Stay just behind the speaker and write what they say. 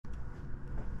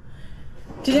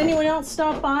Did anyone else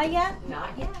stop by yet? Not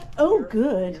yet. Oh,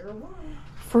 good. You're one.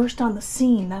 First on the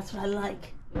scene. That's what I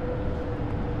like.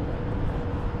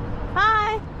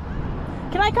 Hi.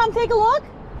 Can I come take a look?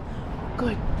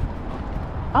 Good.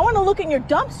 I want to look in your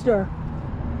dumpster.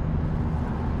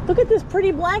 Look at this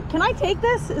pretty blanket. Can I take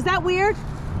this? Is that weird?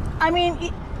 I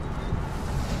mean,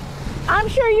 I'm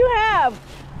sure you have.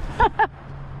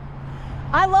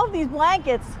 I love these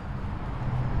blankets.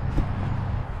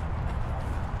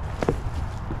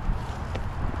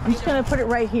 I'm just going to put it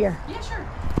right here. Yeah, sure.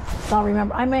 So I'll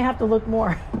remember. I may have to look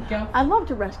more. Go. I love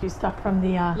to rescue stuff from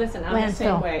the Listen, I'm landfill. the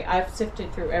same way. I've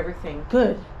sifted through everything.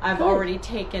 Good. I've Good. already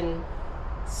taken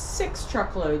 6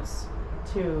 truckloads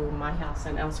to my house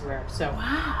and elsewhere. So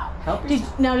Wow. help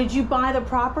yourself. Now, did you buy the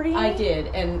property? I did,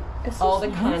 and This all is the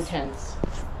nice. contents.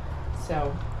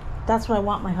 So That's what I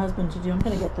want my husband to do. I'm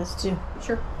going to get this too.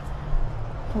 sure.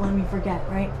 Don't let me forget,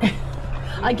 right?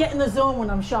 I get in the zone when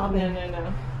I'm shopping.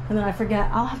 No. And then I forget.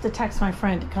 I'll have to text my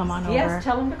friend to come on over. Yes,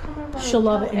 tell them to come over. She'll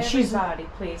love it, and everybody,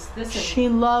 please. Listen, she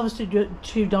loves to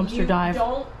dumpster you dive.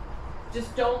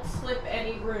 Don't slip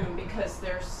any room because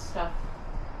there's stuff.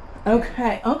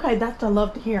 Okay, that's what I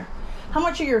love to hear. How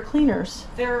much are your cleaners?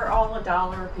 They're all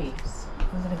 $1 a piece.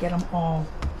 I'm gonna get them all.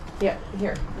 Yeah,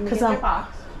 here. Let me 'Cause get I'm- your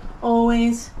box.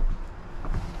 Always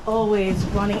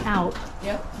running out.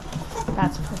 Yep.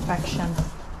 That's perfection.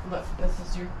 Look, this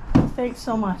is your Thanks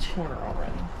so much. corner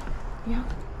already. Yeah.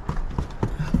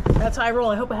 That's how I roll.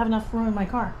 I hope I have enough room in my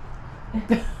car.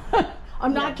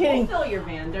 I'm not kidding. We'll fill your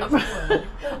van. Don't worry.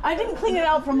 I didn't clean it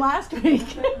out from last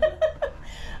week.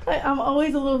 I'm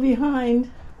always a little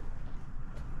behind.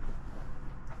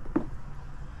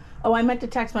 Oh, I meant to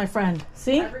text my friend.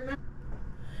 See? I remember.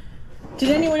 Did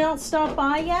anyone else stop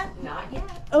by yet? Not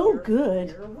yet. Oh, good.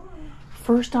 You're one.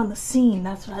 First on the scene.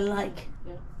 That's what I like.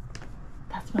 Yeah.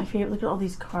 That's my favorite. Look at all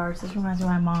these cards. This reminds me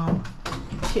of my mom.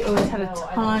 She always had a No,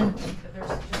 I ton. don't.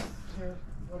 They're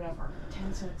whatever.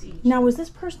 10 cents each. Now, was this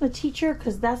person a teacher?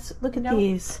 Because look at No.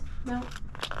 these. No,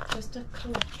 just a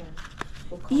collector.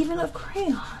 We'll call Even it. of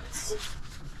crayons.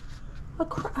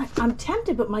 I'm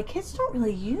tempted, but my kids don't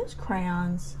really use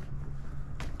crayons.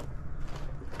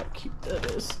 How cute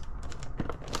that is.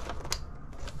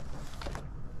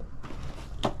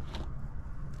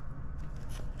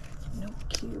 Note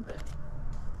cube.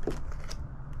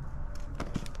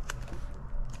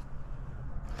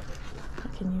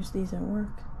 I can use these at work.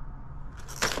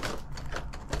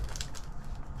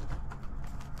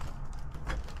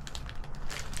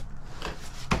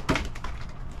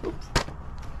 Oops.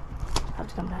 I have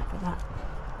to come back for that.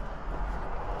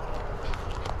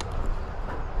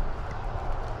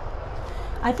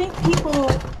 I think people,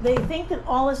 they think that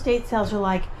all estate sales are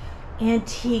like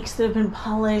antiques that have been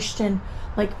polished and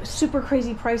like super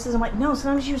crazy prices. I'm like, no,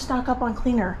 sometimes you stock up on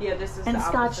cleaner. Yeah, this is and the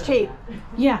Scotch opposite of tape. that.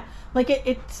 Yeah, like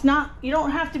it's not, you don't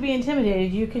have to be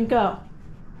intimidated. You can go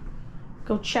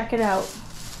check it out.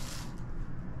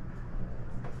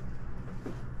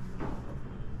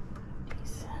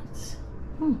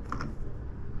 $0.50.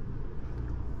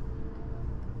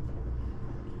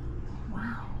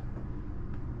 Wow.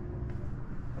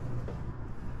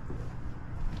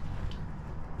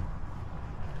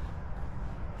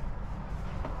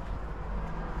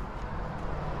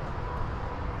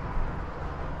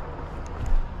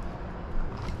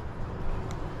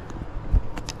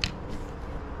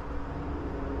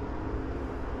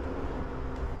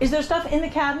 Is there stuff in the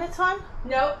cabinets, hon?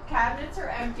 Nope, cabinets are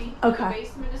empty. Okay. The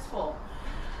basement is full.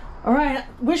 All right,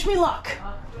 wish me luck.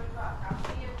 Good luck. I'll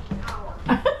see you in an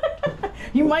hour.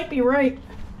 You might be right.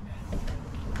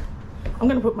 I'm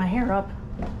gonna put my hair up.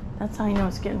 That's how you know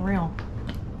it's getting real.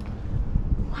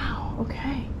 Wow,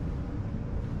 okay.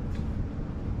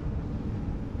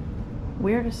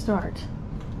 Where to start?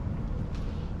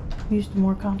 Used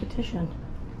more competition.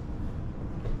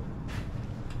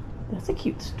 That's a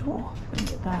cute stool.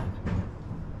 Look at that.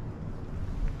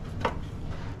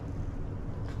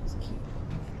 That's cute.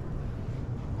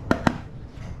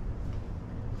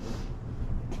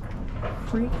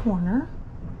 Free corner.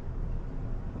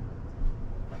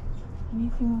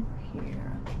 Anything over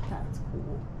here? That's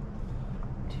cool.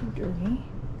 Too dirty.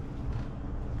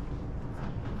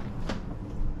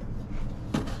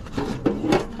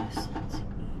 $5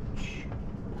 each.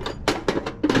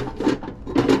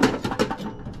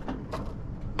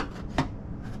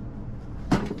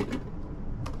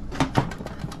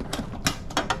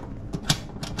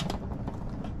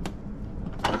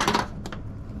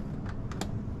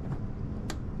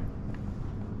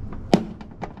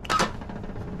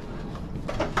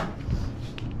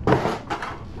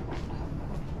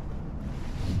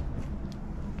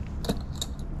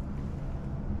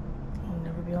 I'll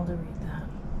never be able to read that.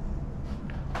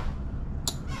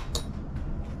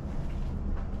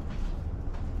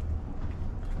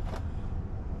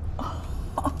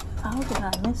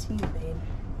 miss you, babe.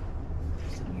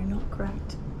 So you're not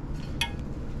correct.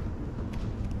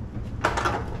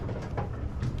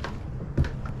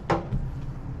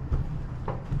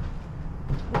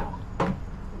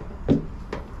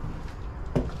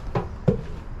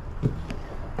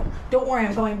 Don't worry,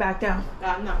 I'm going back down.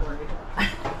 I'm not worried.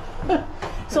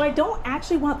 So I don't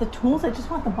actually want the tools, I just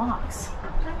want the box.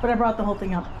 But I brought the whole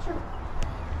thing up. Sure.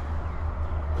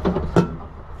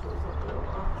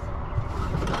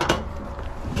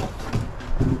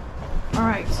 All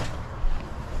right.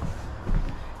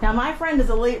 Now my friend is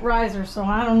a late riser, so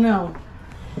I don't know.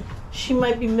 She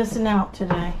might be missing out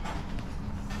today.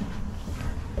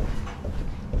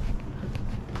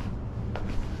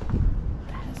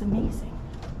 That is amazing.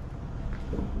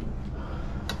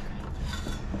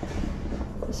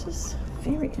 This is a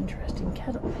very interesting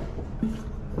kettle.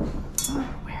 Oh,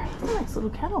 where? That's a nice little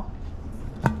kettle.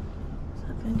 Is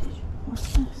that vintage?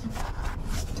 What's this?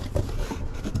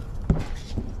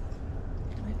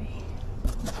 Maybe.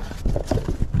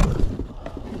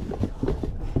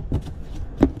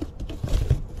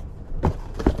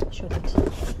 Shouldn't.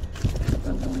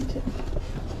 I'm going to.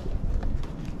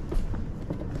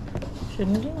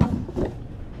 Shouldn't do it.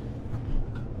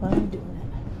 Why am I doing it?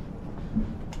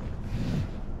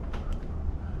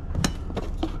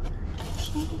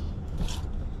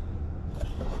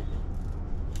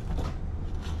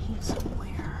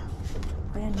 Somewhere.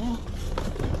 Brand new.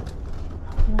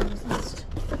 How is this?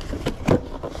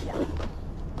 Yeah.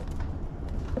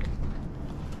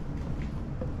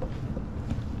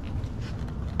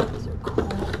 These are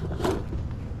cool.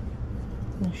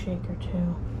 And a shaker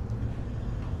too.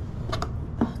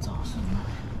 That's awesome.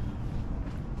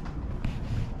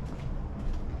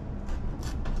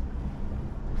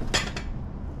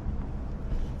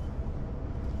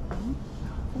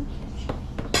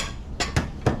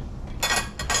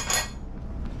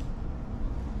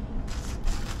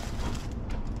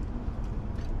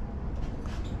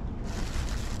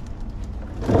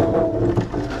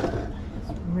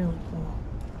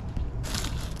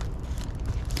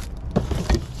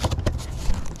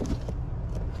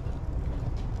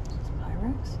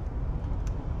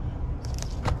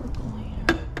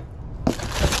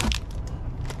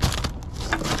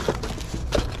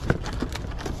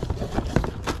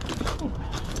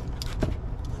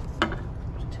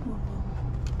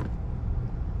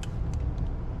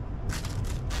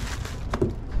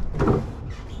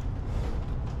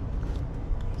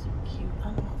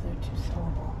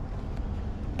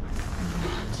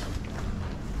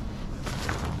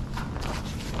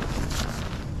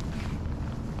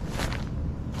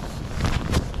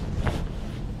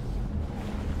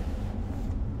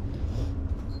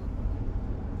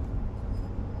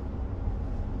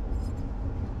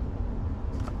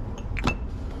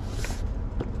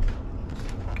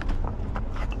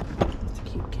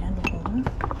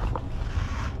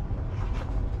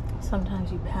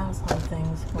 Sometimes you pass on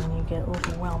things when you get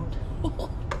overwhelmed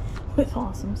with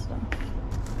awesome stuff.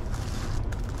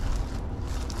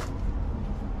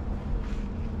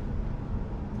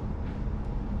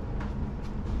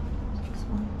 This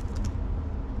one.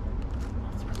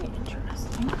 That's pretty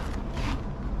interesting.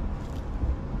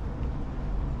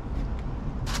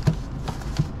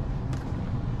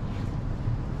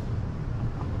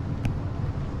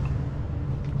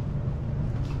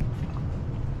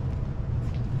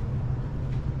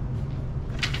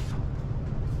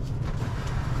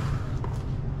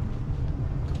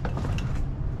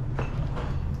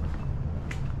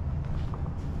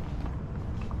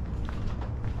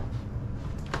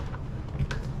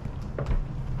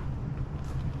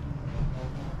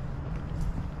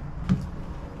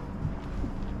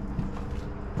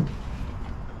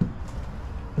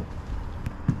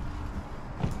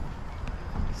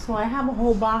 So I have a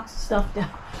whole box of stuff down,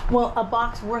 well, a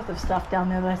box worth of stuff down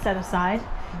there that I set aside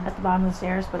at the bottom of the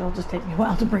stairs, but it'll just take me a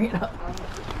while to bring it up.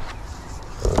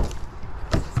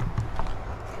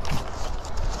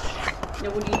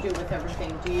 Now, what do you do with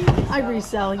everything? Do you I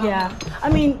resell, yeah. I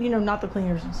mean, you know, not the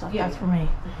cleaners and stuff. Yeah. That's for me.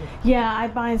 Yeah, I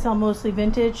buy and sell mostly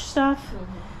vintage stuff,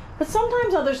 but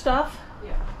sometimes other stuff.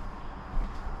 Yeah.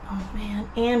 Oh man,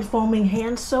 and foaming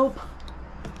hand soap.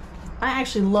 I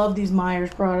actually love these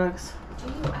Myers products. Do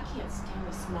you? I can't stand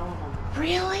the smell of them.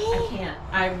 Really? I can't.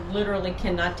 I literally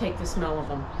cannot take the smell of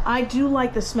them. I do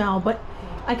like the smell, but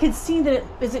I could see that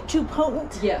is it too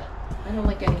potent? Yeah. I don't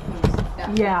like anything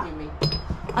that yeah. perfume-y.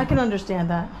 I can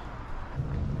understand that.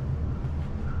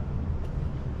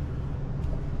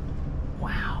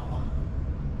 Wow.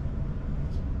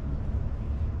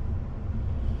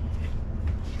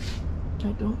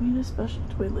 I don't need a special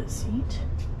toilet seat.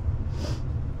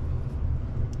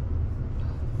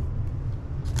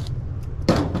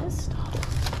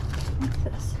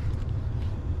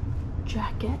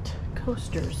 jacket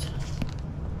coasters.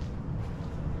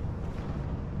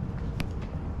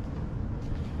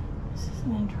 This is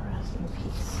an interesting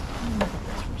piece. Let me look at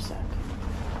this for a sec.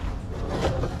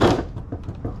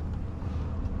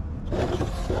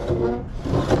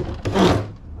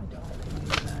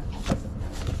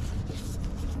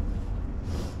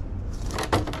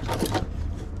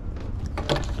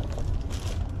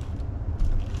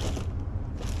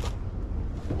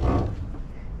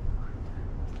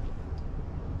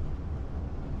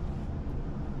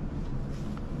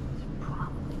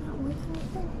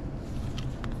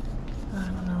 I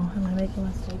don't know. Am I making a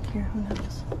mistake here? Who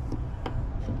knows?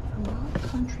 From a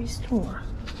country store.